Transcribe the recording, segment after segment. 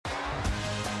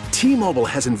T-Mobile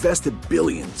has invested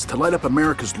billions to light up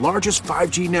America's largest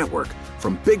 5G network,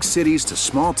 from big cities to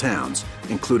small towns,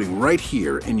 including right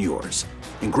here in yours.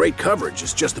 And great coverage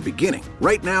is just the beginning.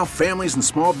 Right now, families and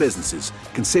small businesses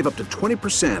can save up to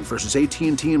 20% versus AT&T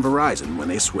and Verizon when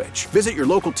they switch. Visit your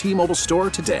local T-Mobile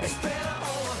store today.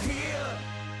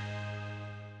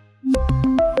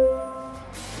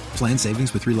 Plan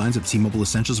savings with 3 lines of T-Mobile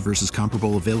Essentials versus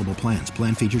comparable available plans.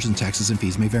 Plan features and taxes and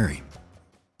fees may vary.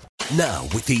 Now,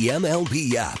 with the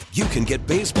MLB app, you can get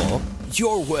baseball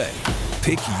your way.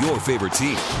 Pick your favorite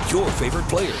team, your favorite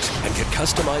players, and get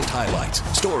customized highlights,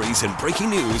 stories, and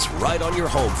breaking news right on your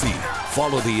home feed.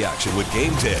 Follow the action with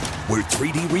Game Day, where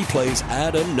 3D replays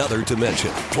add another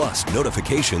dimension. Plus,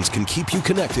 notifications can keep you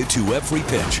connected to every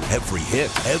pitch, every hit,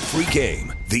 every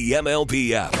game. The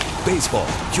MLB app. Baseball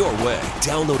your way.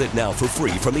 Download it now for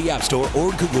free from the App Store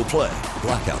or Google Play.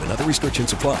 Blackout and other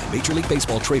restrictions apply. Major League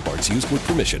Baseball trademarks used with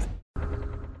permission.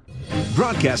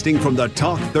 Broadcasting from the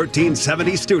Talk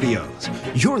 1370 studios,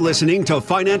 you're listening to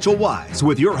Financial Wise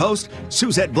with your host,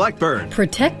 Suzette Blackburn.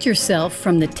 Protect yourself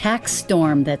from the tax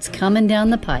storm that's coming down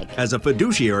the pike. As a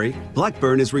fiduciary,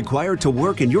 Blackburn is required to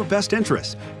work in your best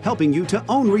interest, helping you to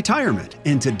own retirement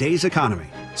in today's economy.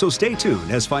 So stay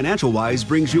tuned as Financial Wise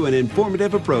brings you an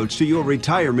informative approach to your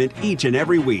retirement each and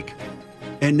every week.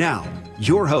 And now,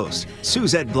 your host,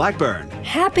 Suzette Blackburn.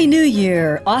 Happy New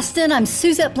Year, Austin. I'm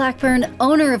Suzette Blackburn,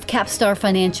 owner of Capstar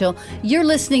Financial. You're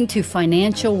listening to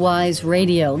Financial Wise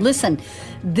Radio. Listen,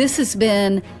 this has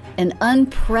been an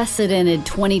unprecedented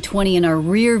 2020 in our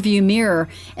rear view mirror,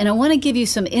 and I want to give you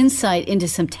some insight into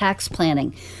some tax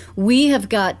planning. We have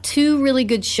got 2 really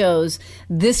good shows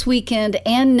this weekend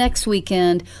and next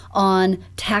weekend on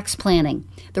tax planning.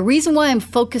 The reason why I'm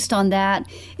focused on that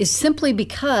is simply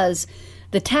because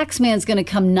the tax man's going to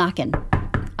come knocking.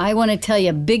 I want to tell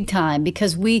you big time,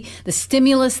 because the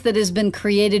stimulus that has been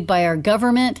created by our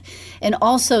government and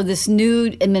also this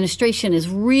new administration is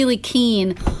really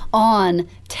keen on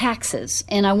taxes.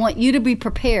 And I want you to be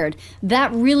prepared.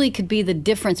 That really could be the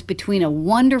difference between a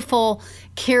wonderful,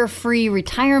 carefree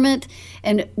retirement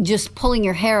and just pulling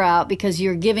your hair out because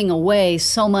you're giving away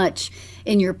so much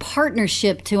in your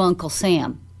partnership to Uncle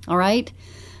Sam. All right?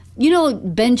 You know,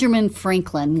 Benjamin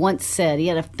Franklin once said, he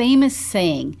had a famous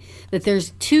saying, that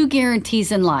there's 2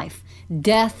 guarantees in life,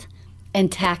 death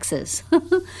and taxes.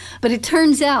 But it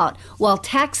turns out, while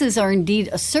taxes are indeed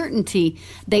a certainty,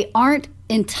 they aren't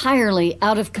entirely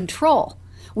out of control.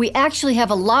 We actually have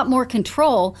a lot more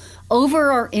control over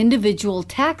our individual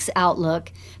tax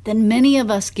outlook than many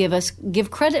of us give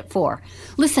credit for.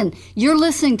 Listen, you're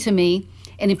listening to me,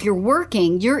 and if you're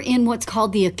working, you're in what's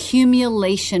called the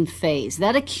accumulation phase.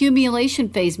 That accumulation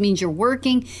phase means you're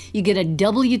working, you get a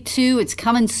W-2, it's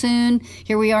coming soon.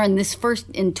 Here we are in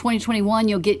 2021,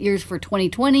 you'll get yours for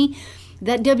 2020.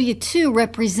 That W-2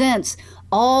 represents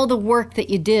all the work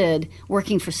that you did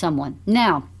working for someone.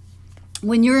 Now,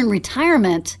 when you're in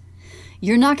retirement,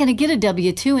 you're not going to get a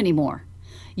W-2 anymore.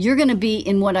 You're going to be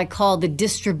in what I call the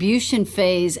distribution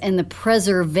phase and the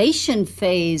preservation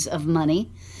phase of money,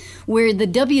 where the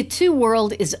W-2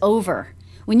 world is over.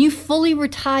 When you fully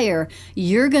retire,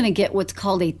 you're going to get what's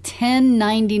called a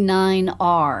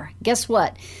 1099-R. Guess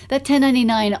what? That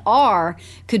 1099-R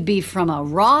could be from a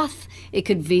Roth, it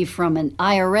could be from an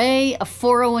IRA, a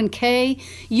 401k.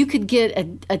 You could get a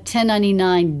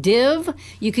 1099 div.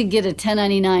 You could get a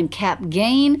 1099 cap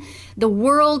gain. The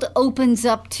world opens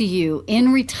up to you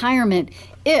in retirement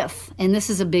if, and this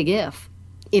is a big if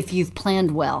you've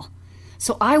planned well.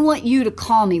 So I want you to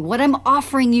call me. What I'm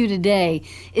offering you today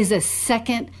is a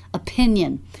second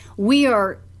opinion. We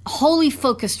are wholly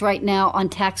focused right now on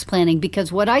tax planning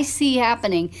because what I see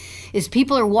happening is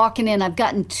people are walking in. I've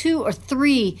gotten 2 or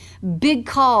 3 big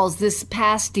calls this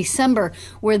past December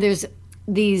where there's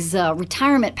these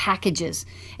retirement packages,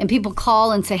 and people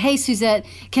call and say, hey, Suzette,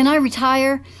 can I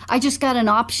retire? I just got an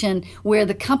option where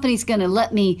the company's going to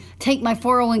let me take my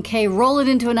 401k, roll it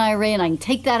into an IRA, and I can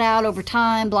take that out over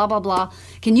time, blah, blah, blah.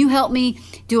 Can you help me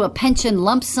do a pension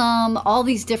lump sum, all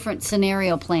these different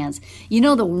scenario plans? You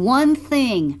know, the one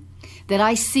thing that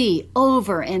I see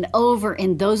over and over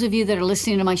in those of you that are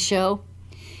listening to my show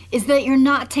is that you're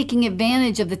not taking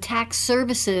advantage of the tax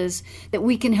services that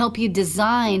we can help you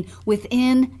design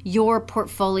within your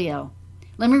portfolio.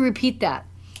 Let me repeat that.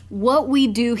 What we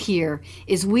do here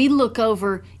is we look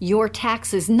over your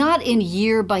taxes, not in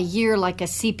year by year like a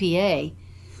CPA.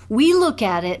 We look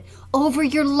at it over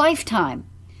your lifetime.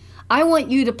 I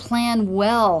want you to plan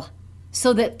well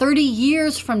so that 30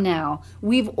 years from now,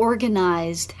 we've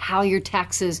organized how your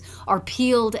taxes are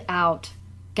peeled out.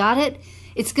 Got it?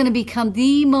 It's going to become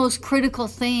the most critical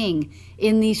thing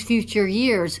in these future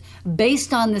years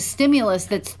based on the stimulus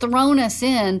that's thrown us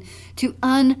in to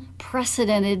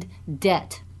unprecedented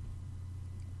debt.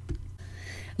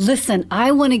 Listen,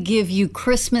 I want to give you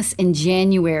Christmas in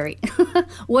January.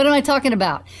 What am I talking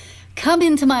about? Come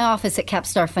into my office at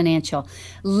Capstar Financial.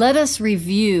 Let us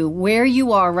review where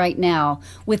you are right now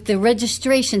with the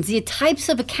registrations, the types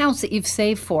of accounts that you've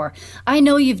saved for. I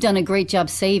know you've done a great job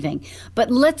saving, but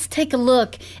let's take a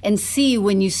look and see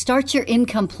when you start your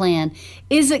income plan,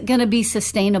 is it going to be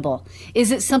sustainable?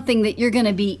 Is it something that you're going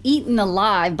to be eaten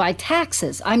alive by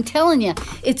taxes? I'm telling you,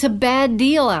 it's a bad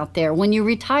deal out there when you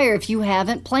retire if you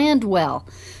haven't planned well.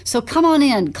 So come on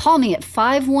in. Call me at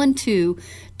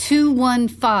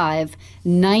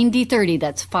 512-215-9030.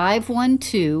 That's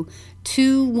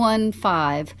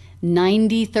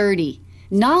 512-215-9030.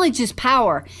 Knowledge is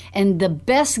power, and the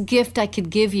best gift I could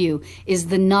give you is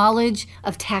the knowledge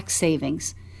of tax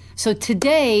savings. So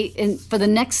today, and for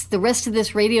the rest of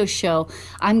this radio show,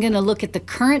 I'm going to look at the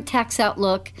current tax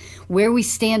outlook, where we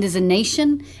stand as a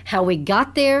nation, how we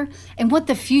got there, and what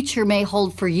the future may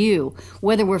hold for you,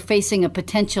 whether we're facing a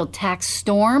potential tax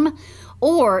storm,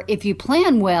 or if you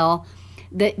plan well,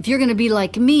 that if you're going to be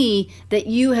like me, that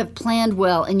you have planned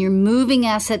well and you're moving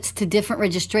assets to different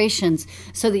registrations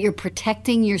so that you're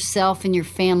protecting yourself and your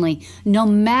family no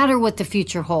matter what the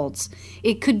future holds.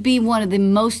 It could be one of the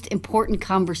most important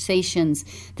conversations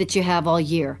that you have all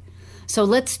year. So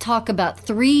let's talk about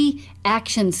 3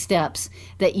 action steps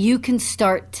that you can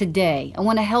start today. I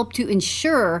want to help to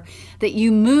ensure that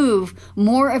you move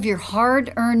more of your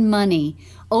hard-earned money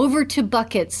over to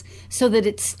buckets so that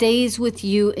it stays with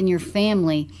you and your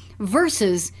family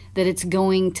versus that it's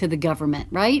going to the government,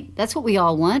 right? That's what we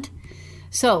all want.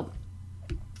 So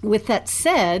with that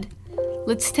said,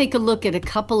 let's take a look at a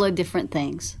couple of different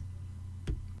things.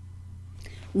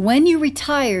 When you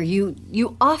retire,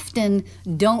 you often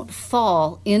don't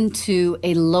fall into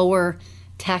a lower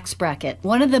tax bracket.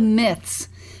 One of the myths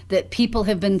that people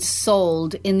have been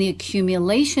sold in the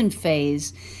accumulation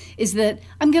phase is that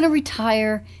I'm going to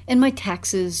retire and my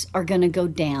taxes are going to go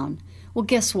down. Well,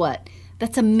 guess what?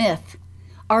 That's a myth.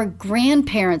 Our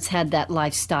grandparents had that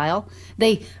lifestyle.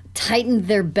 They tightened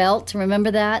their belt.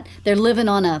 Remember that? They're living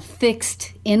on a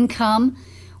fixed income.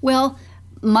 Well,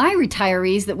 my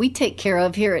retirees that we take care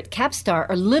of here at Capstar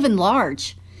are living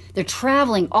large. They're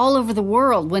traveling all over the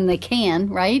world when they can,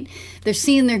 right? They're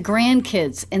seeing their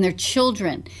grandkids and their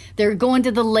children. They're going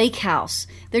to the lake house.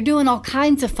 They're doing all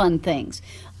kinds of fun things.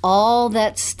 All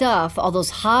that stuff, all those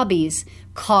hobbies,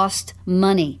 cost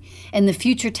money. And the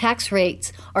future tax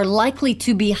rates are likely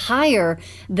to be higher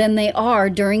than they are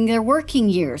during their working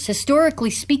years.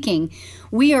 Historically speaking,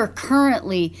 we are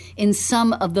currently in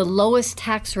some of the lowest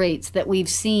tax rates that we've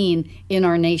seen in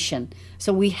our nation.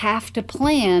 So we have to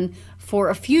plan for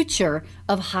a future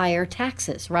of higher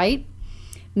taxes, right?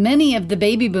 Many of the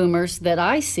baby boomers that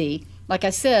I see, like I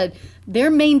said,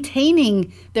 they're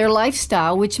maintaining their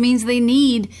lifestyle, which means they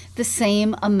need the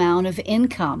same amount of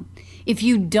income. If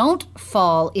you don't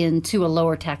fall into a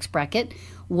lower tax bracket,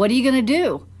 what are you going to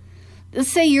do? Let's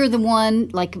say you're the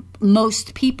one, like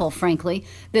most people, frankly,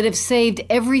 that have saved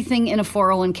everything in a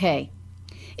 401k.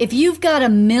 If you've got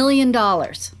 $1 million in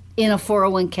a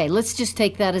 401k, let's just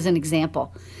take that as an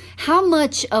example. How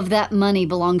much of that money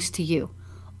belongs to you?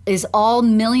 Is all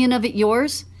 $1 million of it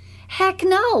yours? Heck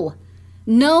no.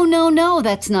 No,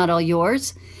 that's not all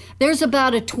yours. There's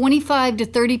about a 25 to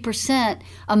 30%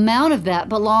 amount of that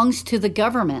belongs to the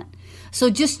government. So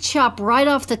just chop right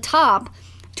off the top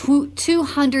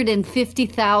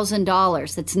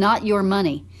 $250,000. That's not your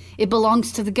money. It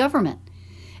belongs to the government.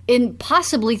 And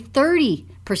possibly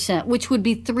 30%, which would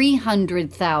be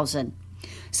 $300,000.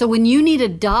 So when you need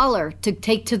 $1 to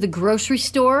take to the grocery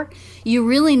store, you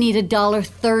really need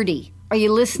 $1.30. Are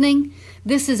you listening?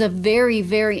 This is a very,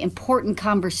 very important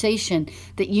conversation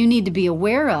that you need to be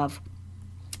aware of,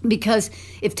 because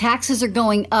if taxes are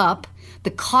going up, the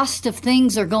cost of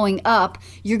things are going up,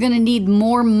 you're going to need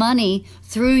more money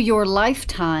through your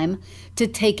lifetime to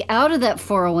take out of that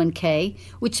 401k,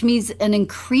 which means an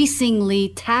increasingly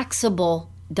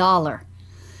taxable dollar.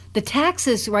 The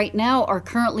taxes right now are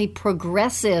currently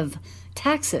progressive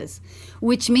taxes,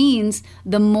 which means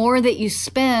the more that you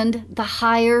spend, the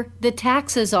higher the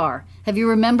taxes are. Have you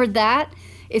remembered that?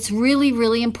 It's really,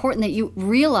 really important that you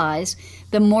realize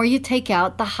the more you take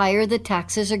out, the higher the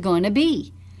taxes are going to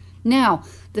be. Now,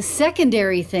 the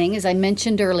secondary thing, as I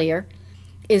mentioned earlier,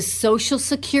 is Social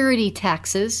Security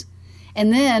taxes.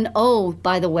 And then, oh,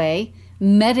 by the way,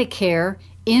 Medicare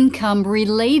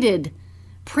income-related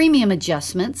premium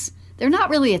adjustments. They're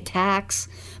not really a tax,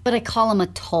 but I call them a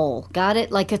toll. Got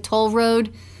it? Like a toll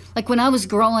road. Like when I was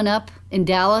growing up in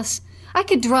Dallas, I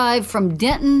could drive from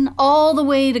Denton all the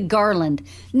way to Garland.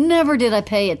 Never did I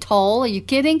pay a toll. Are you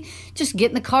kidding? Just get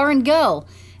in the car and go.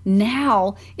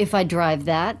 Now, if I drive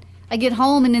that, I get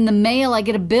home and in the mail I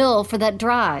get a bill for that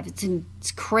drive.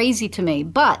 It's crazy to me.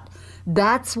 But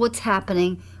that's what's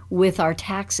happening with our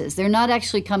taxes. They're not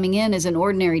actually coming in as an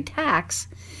ordinary tax.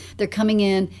 They're coming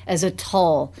in as a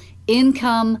toll.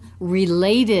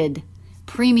 Income-related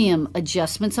premium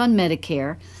adjustments on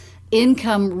Medicare,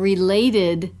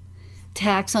 income-related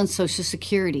tax on Social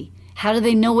Security. How do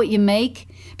they know what you make?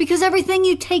 Because everything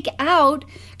you take out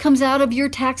comes out of your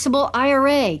taxable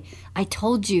IRA. I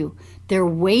told you, they're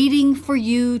waiting for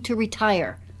you to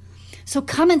retire. So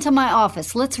come into my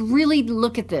office. Let's really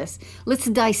look at this. Let's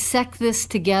dissect this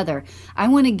together. I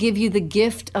want to give you the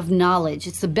gift of knowledge.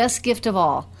 It's the best gift of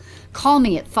all. Call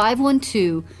me at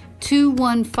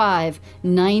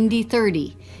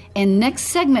 512-215-9030. And next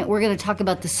segment, we're going to talk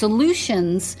about the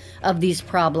solutions of these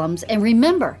problems. And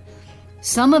remember,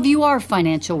 some of you are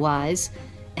financial wise,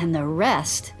 and the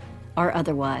rest are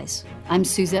otherwise. I'm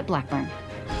Suzette Blackburn.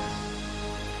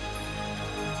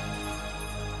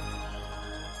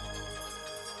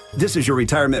 This is your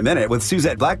Retirement Minute with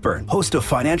Suzette Blackburn, host of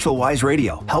Financial Wise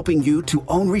Radio, helping you to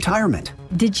own retirement.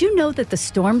 Did you know that the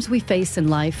storms we face in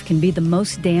life can be the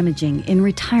most damaging in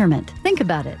retirement? Think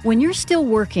about it. When you're still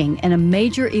working and a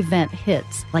major event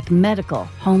hits, like medical,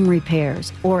 home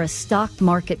repairs, or a stock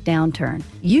market downturn,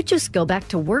 you just go back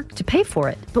to work to pay for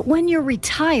it. But when you're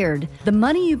retired, the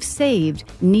money you've saved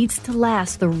needs to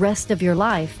last the rest of your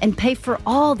life and pay for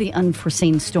all the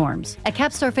unforeseen storms. At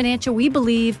Capstar Financial, we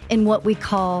believe in what we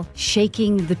call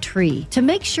shaking the tree to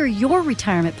make sure your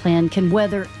retirement plan can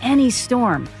weather any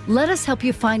storm. Let us help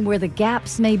you find where the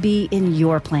gaps may be in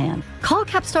your plan. Call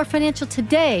Capstar Financial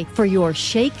today for your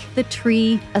Shake the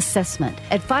Tree assessment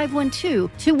at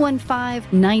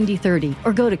 512-215-9030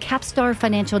 or go to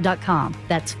capstarfinancial.com.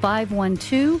 That's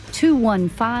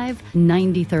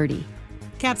 512-215-9030.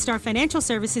 Capstar Financial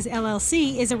Services,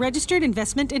 LLC is a registered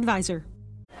investment advisor.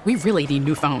 We really need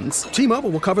new phones. T-Mobile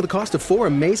will cover the cost of 4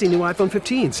 amazing new iPhone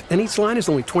 15s, and each line is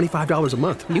only $25 a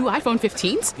month. New iPhone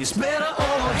 15s? It's better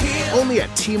over here. Only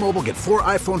at T-Mobile, get 4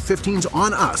 iPhone 15s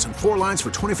on us and 4 lines for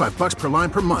 $25 per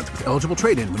line per month with eligible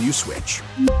trade-in when you switch.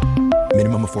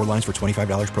 Minimum of 4 lines for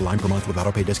 $25 per line per month with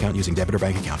autopay discount using debit or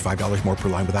bank account. $5 more per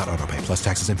line without autopay, plus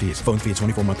taxes and fees. Phone fee at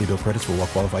 24 monthly bill credits for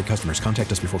well-qualified customers. Contact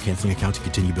us before canceling account to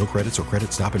continue bill credits or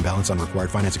credit stop and balance on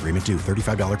required finance agreement due.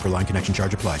 $35 per line connection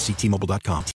charge applies. See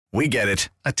T-Mobile.com. We get it.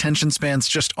 Attention spans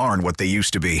just aren't what they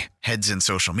used to be. Heads in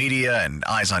social media and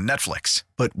eyes on Netflix.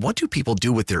 But what do people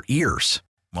do with their ears?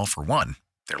 Well, for one,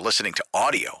 they're listening to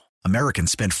audio.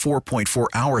 Americans spend 4.4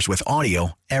 hours with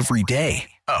audio every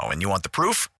day. Oh, and you want the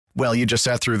proof? Well, you just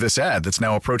sat through this ad that's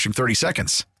now approaching 30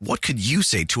 seconds. What could you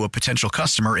say to a potential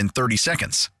customer in 30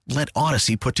 seconds? Let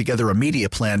Odyssey put together a media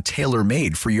plan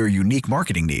tailor-made for your unique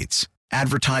marketing needs.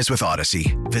 Advertise with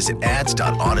Odyssey. Visit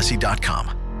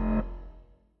ads.odyssey.com.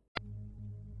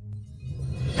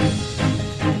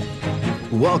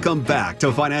 Welcome back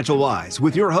to Financial Wise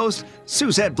with your host,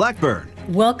 Suzette Blackburn.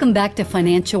 Welcome back to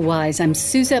Financial Wise. I'm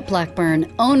Suzette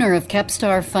Blackburn, owner of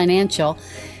Capstar Financial.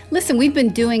 Listen, we've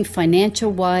been doing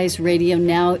Financial Wise Radio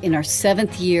now in our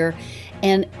 7th year,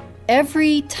 and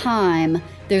every time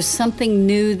there's something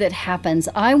new that happens,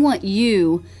 I want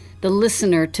you, the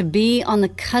listener, to be on the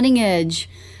cutting edge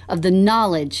of the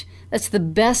knowledge. That's the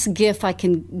best gift I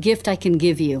can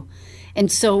give you.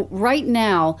 And so right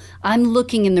now, I'm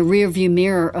looking in the rearview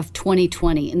mirror of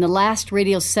 2020. In the last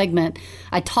radio segment,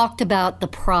 I talked about the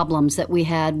problems that we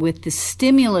had with the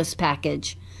stimulus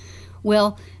package.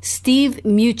 Well, Steve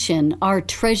Mnuchin, our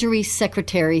Treasury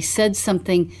Secretary, said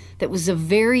something that was a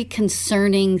very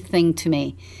concerning thing to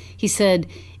me. He said,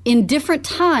 in different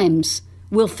times,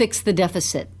 we'll fix the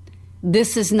deficit.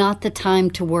 This is not the time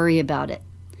to worry about it.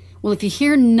 Well, if you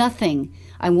hear nothing,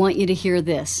 I want you to hear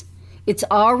this. It's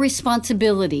our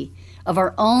responsibility of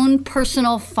our own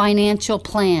personal financial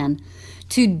plan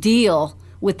to deal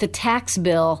with the tax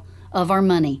bill of our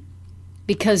money,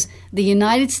 because the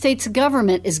United States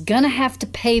government is going to have to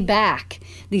pay back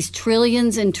these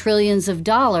trillions and trillions of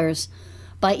dollars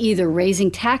by either raising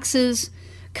taxes,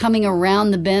 coming around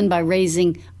the bend by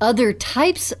raising other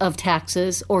types of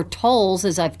taxes or tolls,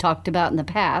 as I've talked about in the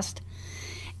past.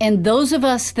 And those of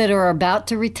us that are about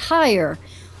to retire,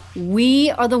 we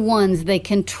are the ones they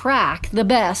can track the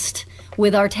best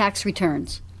with our tax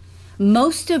returns.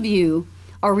 Most of you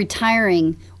are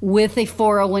retiring with a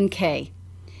 401k.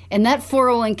 And that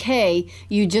 401k,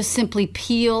 you just simply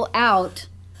peel out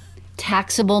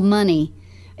taxable money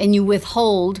and you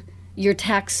withhold your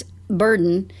tax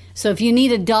burden. So if you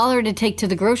need $1 to take to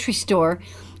the grocery store,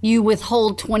 you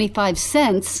withhold 25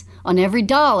 cents on every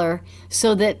dollar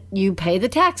so that you pay the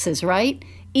taxes, right?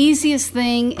 Easiest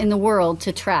thing in the world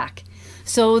to track.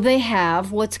 So they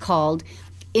have what's called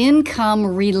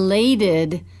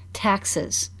income-related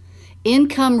taxes.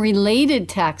 Income-related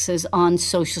taxes on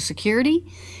Social Security,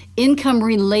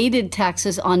 income-related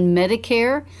taxes on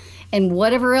Medicare, and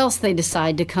whatever else they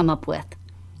decide to come up with.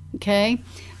 Okay?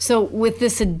 So with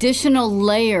this additional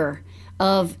layer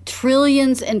of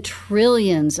trillions and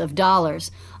trillions of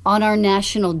dollars on our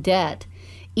national debt,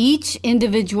 each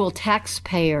individual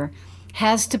taxpayer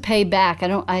has to pay back,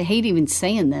 I hate even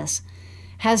saying this,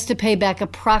 has to pay back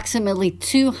approximately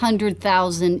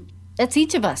 $200,000. That's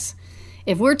each of us.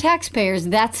 If we're taxpayers,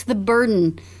 that's the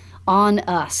burden on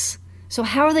us. So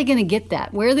how are they going to get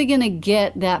that? Where are they going to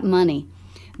get that money?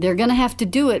 They're going to have to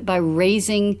do it by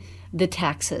raising the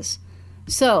taxes.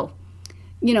 So,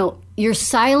 your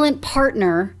silent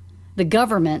partner, the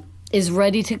government, is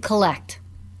ready to collect.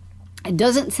 It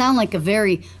doesn't sound like a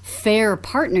very fair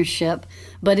partnership,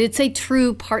 but it's a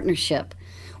true partnership.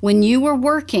 When you were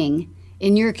working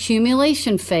in your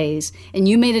accumulation phase and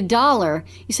you made $1,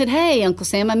 you said, hey, Uncle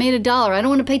Sam, I made $1. I don't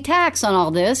want to pay tax on all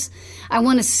this. I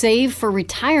want to save for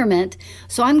retirement.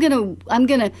 So I'm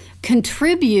gonna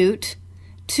contribute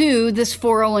to this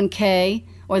 401k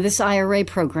or this IRA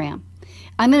program.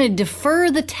 I'm going to defer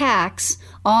the tax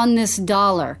on this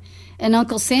 $1. And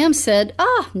Uncle Sam said,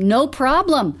 no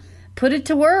problem. Put it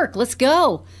to work. Let's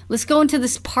go. Let's go into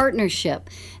this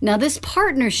partnership. Now, this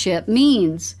partnership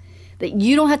means that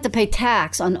you don't have to pay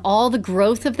tax on all the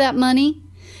growth of that money.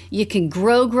 You can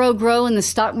grow in the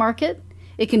stock market.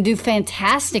 It can do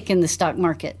fantastic in the stock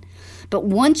market. But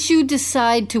once you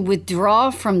decide to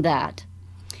withdraw from that,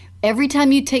 every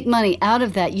time you take money out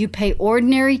of that, you pay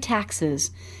ordinary taxes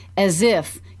as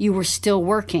if you were still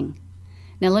working.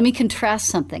 Now, let me contrast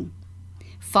something.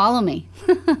 Follow me.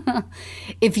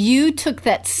 If you took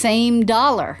that same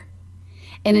 $1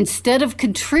 and instead of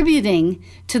contributing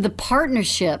to the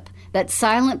partnership, that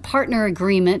silent partner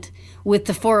agreement with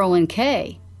the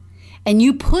 401k, and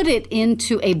you put it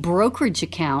into a brokerage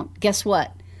account, guess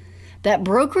what? That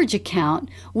brokerage account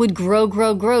would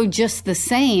grow just the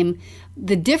same.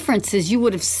 The difference is you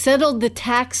would have settled the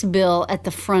tax bill at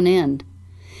the front end.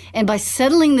 And by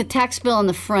settling the tax bill on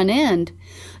the front end,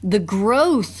 the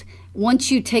growth, once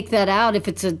you take that out, if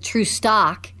it's a true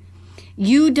stock,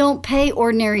 you don't pay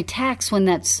ordinary tax when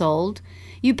that's sold.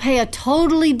 You pay a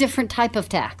totally different type of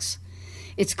tax.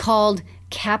 It's called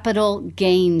capital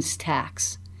gains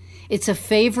tax. It's a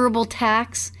favorable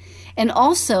tax. And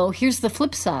also, here's the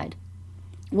flip side.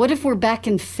 What if we're back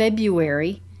in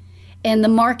February and the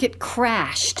market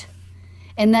crashed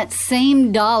and that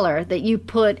same $1 that you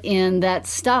put in that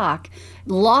stock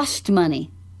lost money?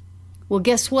 Well,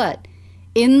 guess what?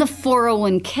 In the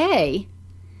 401k,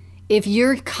 if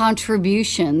your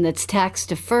contribution that's tax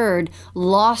deferred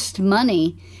lost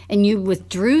money and you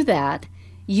withdrew that,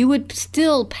 you would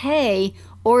still pay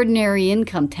ordinary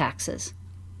income taxes.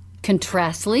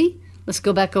 Contrastly, let's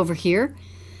go back over here.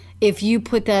 If you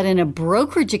put that in a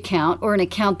brokerage account or an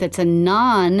account that's a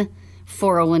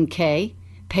non-401k,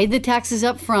 paid the taxes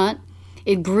up front,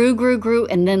 it grew,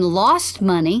 and then lost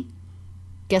money,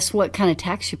 guess what kind of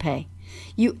tax you pay?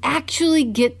 You actually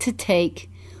get to take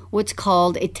what's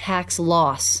called a tax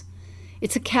loss.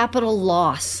 It's a capital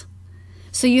loss.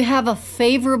 So you have a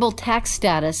favorable tax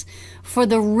status for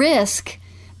the risk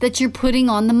that you're putting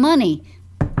on the money.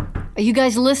 Are you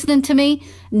guys listening to me?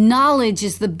 Knowledge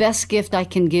is the best gift I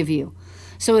can give you.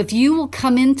 So if you will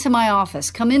come into my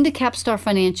office, come into Capstar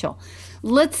Financial,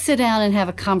 let's sit down and have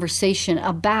a conversation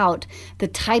about the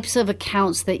types of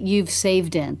accounts that you've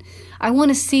saved in. I want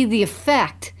to see the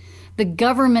effect the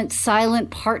government silent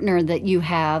partner that you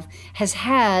have has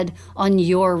had on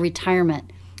your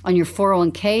retirement, on your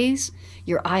 401ks,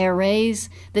 your IRAs,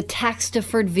 the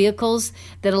tax-deferred vehicles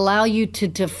that allow you to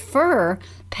defer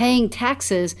paying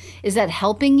taxes. Is that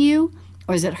helping you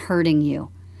or is it hurting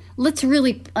you? Let's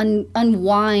really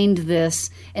unwind this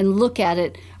and look at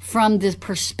it from the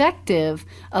perspective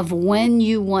of when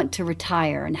you want to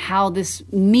retire and how this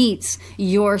meets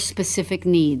your specific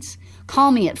needs.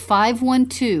 Call me at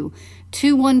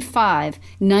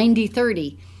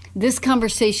 512-215-9030. This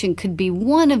conversation could be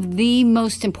one of the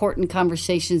most important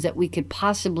conversations that we could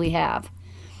possibly have.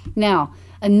 Now,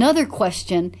 another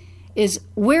question is,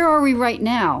 where are we right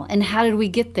now and how did we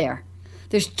get there?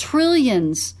 There's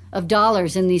trillions of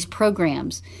dollars in these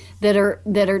programs that are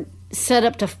set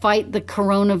up to fight the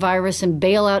coronavirus and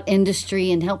bail out industry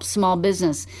and help small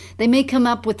business. They may come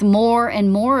up with more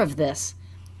and more of this.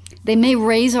 They may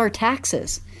raise our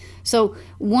taxes. So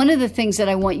one of the things that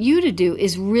I want you to do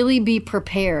is really be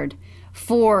prepared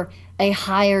for a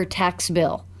higher tax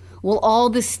bill. Will all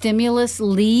the stimulus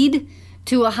lead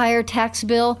to a higher tax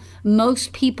bill?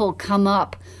 Most people come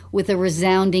up with a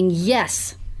resounding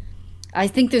yes. I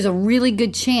think there's a really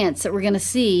good chance that we're going to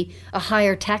see a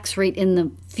higher tax rate in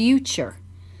the future.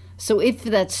 So if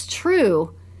that's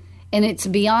true, and it's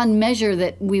beyond measure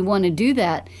that we want to do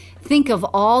that, think of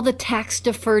all the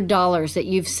tax-deferred dollars that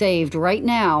you've saved right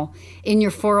now in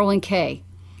your 401k,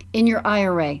 in your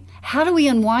IRA. How do we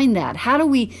unwind that? How do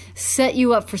we set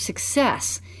you up for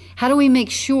success? How do we make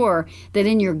sure that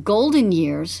in your golden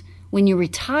years, when you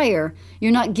retire,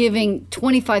 you're not giving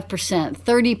 25%,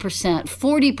 30%,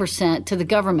 40% to the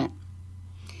government?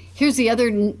 Here's the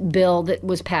other bill that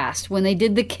was passed. When they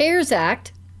did the CARES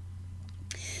Act,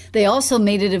 they also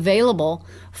made it available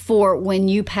for when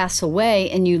you pass away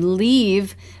and you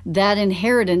leave that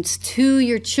inheritance to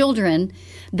your children,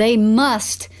 they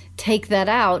must take that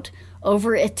out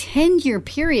over a 10-year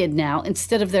period now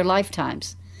instead of their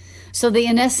lifetimes. So they,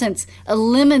 in essence,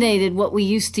 eliminated what we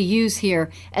used to use here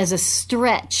as a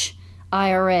stretch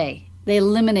IRA. They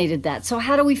eliminated that. So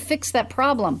how do we fix that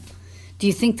problem? Do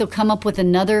you think they'll come up with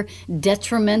another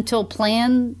detrimental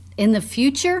plan in the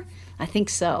future? I think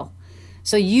so.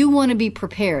 So you want to be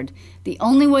prepared. The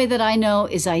only way that I know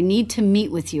is I need to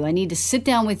meet with you. I need to sit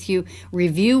down with you,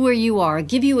 review where you are,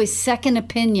 give you a second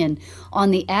opinion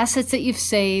on the assets that you've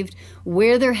saved,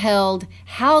 where they're held,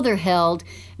 how they're held,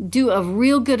 do a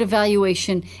real good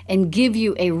evaluation, and give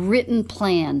you a written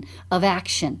plan of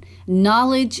action.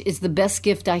 Knowledge is the best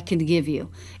gift I can give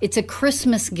you. It's a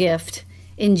Christmas gift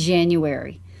in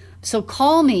January. So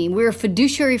call me. We're a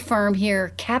fiduciary firm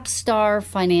here, Capstar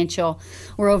Financial.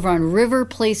 We're over on River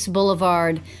Place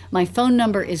Boulevard. My phone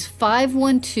number is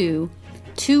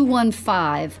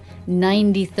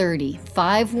 512-215-9030.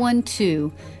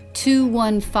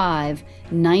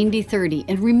 512-215-9030.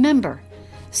 And remember,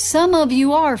 some of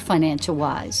you are financial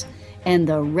wise, and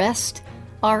the rest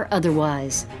are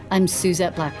otherwise. I'm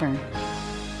Suzette Blackburn.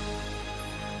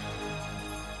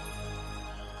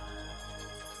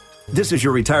 This is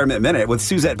your Retirement Minute with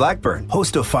Suzette Blackburn,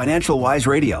 host of Financial Wise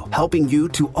Radio, helping you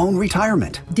to own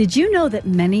retirement. Did you know that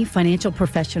many financial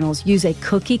professionals use a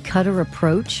cookie-cutter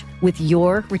approach with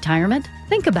your retirement?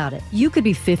 Think about it. You could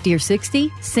be 50 or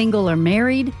 60, single or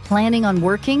married, planning on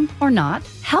working or not,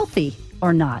 healthy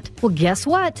or not. Well, guess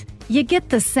what? You get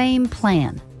the same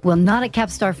plan. Well, not at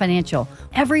Capstar Financial.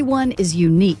 Everyone is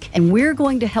unique, and we're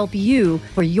going to help you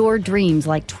for your dreams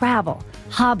like travel,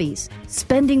 hobbies,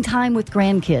 spending time with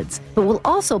grandkids, but we'll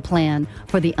also plan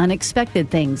for the unexpected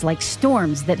things like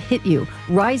storms that hit you,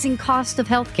 rising cost of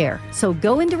healthcare. So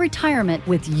go into retirement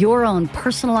with your own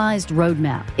personalized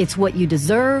roadmap. It's what you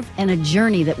deserve and a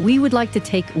journey that we would like to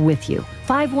take with you.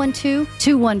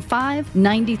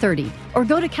 512-215-9030 or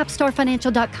go to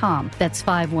capstarfinancial.com. That's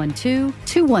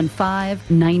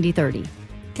 512-215-9030.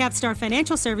 Capstar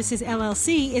Financial Services,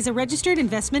 LLC is a registered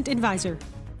investment advisor.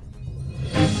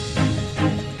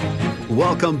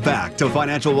 Welcome back to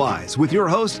Financial Wise with your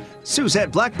host,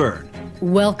 Suzette Blackburn.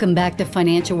 Welcome back to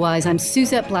Financial Wise. I'm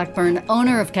Suzette Blackburn,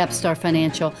 owner of Capstar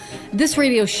Financial. This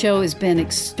radio show has been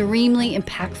extremely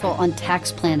impactful on tax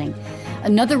planning.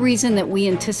 Another reason that we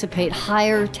anticipate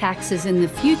higher taxes in the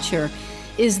future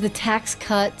is the Tax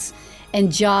Cuts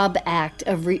and Job Act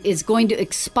is going to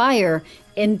expire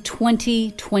in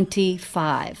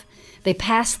 2025. They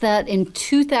passed that in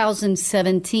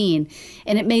 2017,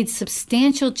 and it made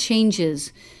substantial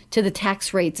changes to the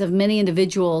tax rates of many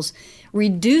individuals,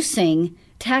 reducing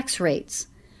tax rates.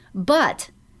 But,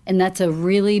 and that's a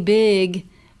really big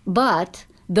but,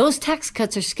 those tax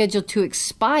cuts are scheduled to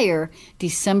expire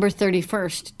December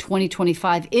 31st,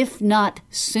 2025, if not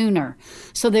sooner.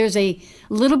 So there's a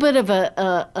little bit of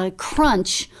a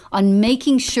crunch on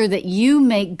making sure that you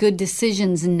make good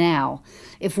decisions now.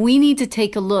 If we need to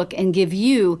take a look and give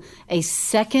you a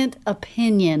second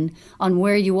opinion on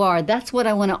where you are, that's what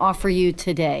I want to offer you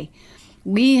today.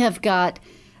 We have got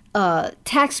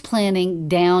tax planning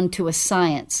down to a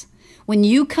science. When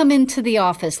you come into the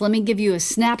office, let me give you a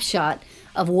snapshot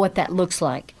of what that looks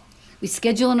like. We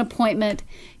schedule an appointment,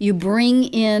 you bring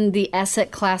in the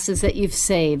asset classes that you've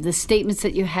saved, the statements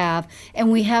that you have,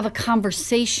 and we have a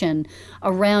conversation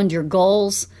around your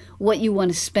goals, what you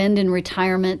want to spend in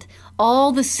retirement,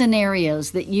 all the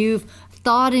scenarios that you've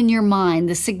thought in your mind,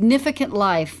 the significant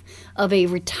life of a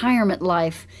retirement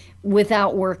life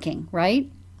without working,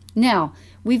 right? Now,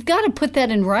 we've got to put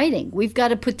that in writing. We've got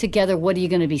to put together what are you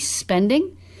going to be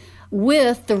spending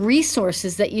with the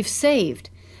resources that you've saved.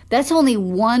 That's only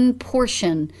one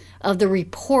portion of the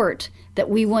report that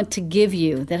we want to give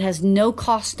you that has no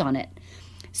cost on it.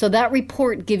 So that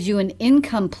report gives you an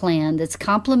income plan that's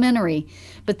complimentary,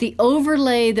 but the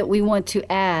overlay that we want to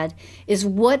add is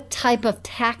what type of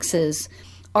taxes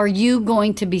are you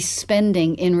going to be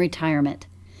spending in retirement?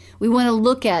 We want to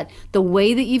look at the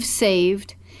way that you've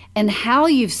saved and how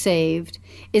you've saved.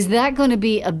 Is that going to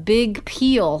be a big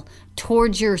peel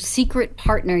towards your secret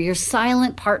partner, your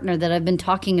silent partner that I've been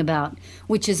talking about,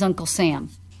 which is Uncle Sam?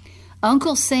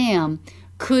 Uncle Sam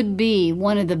could be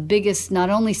one of the biggest, not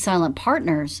only silent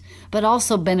partners, but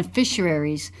also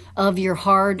beneficiaries of your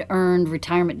hard-earned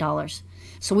retirement dollars.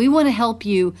 So we want to help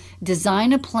you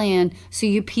design a plan so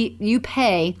you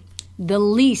pay the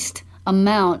least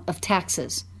amount of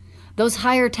taxes. Those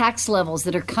higher tax levels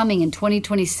that are coming in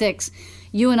 2026,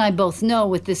 you and I both know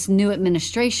with this new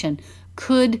administration,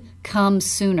 could come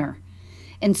sooner.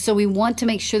 And so we want to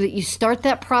make sure that you start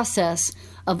that process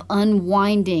of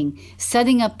unwinding,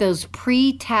 setting up those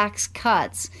pre-tax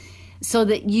cuts so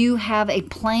that you have a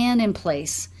plan in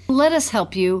place. Let us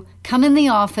help you. Come in the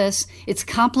office. It's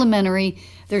complimentary.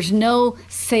 There's no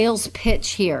sales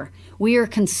pitch here. We are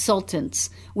consultants.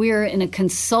 We are in a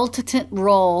consultant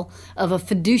role of a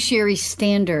fiduciary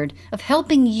standard of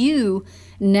helping you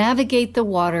navigate the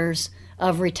waters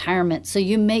of retirement so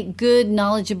you make good,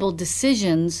 knowledgeable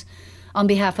decisions on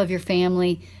behalf of your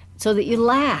family so that you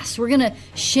last. We're going to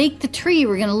shake the tree.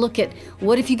 We're going to look at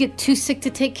what if you get too sick to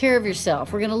take care of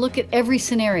yourself. We're going to look at every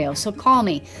scenario. So call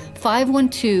me,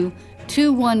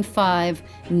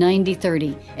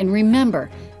 512-215-9030. And remember,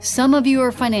 some of you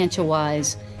are financial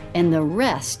wise and the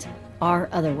rest are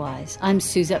otherwise. I'm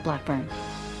Suzette Blackburn.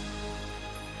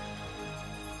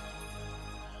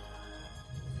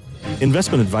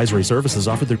 Investment advisory services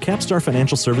offered through Capstar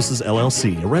Financial Services,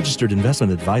 LLC, a registered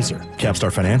investment advisor.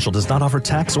 Capstar Financial does not offer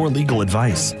tax or legal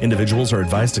advice. Individuals are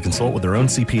advised to consult with their own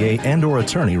CPA and or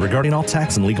attorney regarding all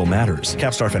tax and legal matters.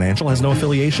 Capstar Financial has no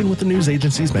affiliation with the news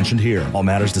agencies mentioned here. All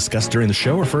matters discussed during the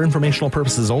show are for informational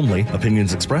purposes only.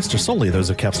 Opinions expressed are solely those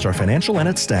of Capstar Financial and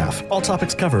its staff. All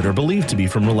topics covered are believed to be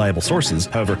from reliable sources.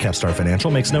 However, Capstar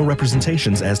Financial makes no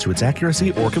representations as to its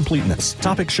accuracy or completeness.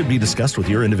 Topics should be discussed with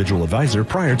your individual advisor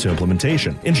prior to implementation.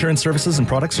 Insurance services and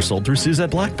products are sold through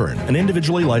Suzette Blackburn, an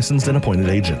individually licensed and appointed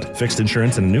agent. Fixed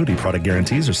insurance and annuity product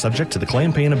guarantees are subject to the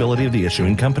claim paying ability of the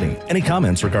issuing company. Any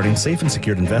comments regarding safe and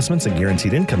secured investments and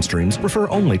guaranteed income streams refer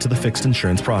only to the fixed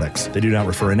insurance products. They do not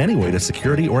refer in any way to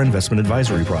security or investment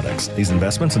advisory products. These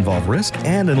investments involve risk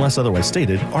and, unless otherwise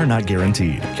stated, are not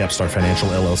guaranteed. Capstar Financial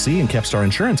LLC and Capstar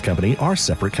Insurance Company are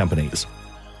separate companies.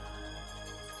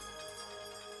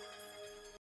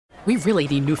 We really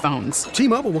need new phones.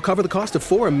 T-Mobile will cover the cost of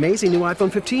 4 amazing new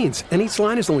iPhone 15s, and each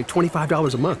line is only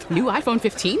 $25 a month. New iPhone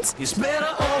 15s? It's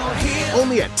better over here.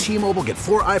 Only at T-Mobile, get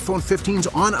 4 iPhone 15s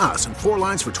on us and 4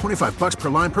 lines for $25 per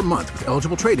line per month with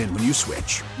eligible trade-in when you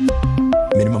switch.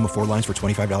 Minimum of 4 lines for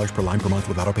 $25 per line per month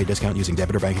with autopay discount using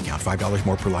debit or bank account. $5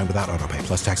 more per line without autopay,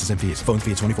 plus taxes and fees. Phone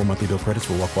fee at 24 monthly bill credits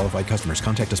for well-qualified customers.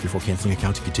 Contact us before canceling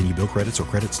account to continue bill credits or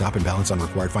credit stop and balance on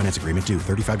required finance agreement due.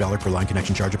 $35 per line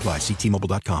connection charge applies. See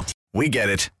T-Mobile.com. We get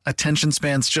it. Attention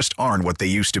spans just aren't what they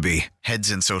used to be.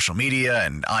 Heads in social media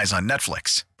and eyes on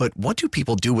Netflix. But what do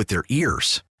people do with their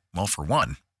ears? Well, for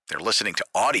one, they're listening to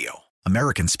audio.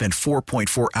 Americans spend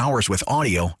 4.4 hours with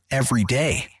audio every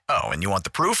day. Oh, and you want the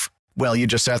proof? Well, you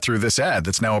just sat through this ad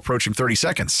that's now approaching 30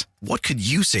 seconds. What could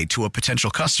you say to a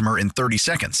potential customer in 30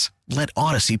 seconds? Let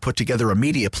Odyssey put together a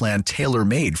media plan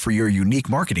tailor-made for your unique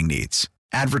marketing needs.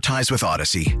 Advertise with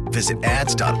Odyssey. Visit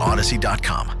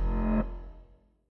ads.odyssey.com.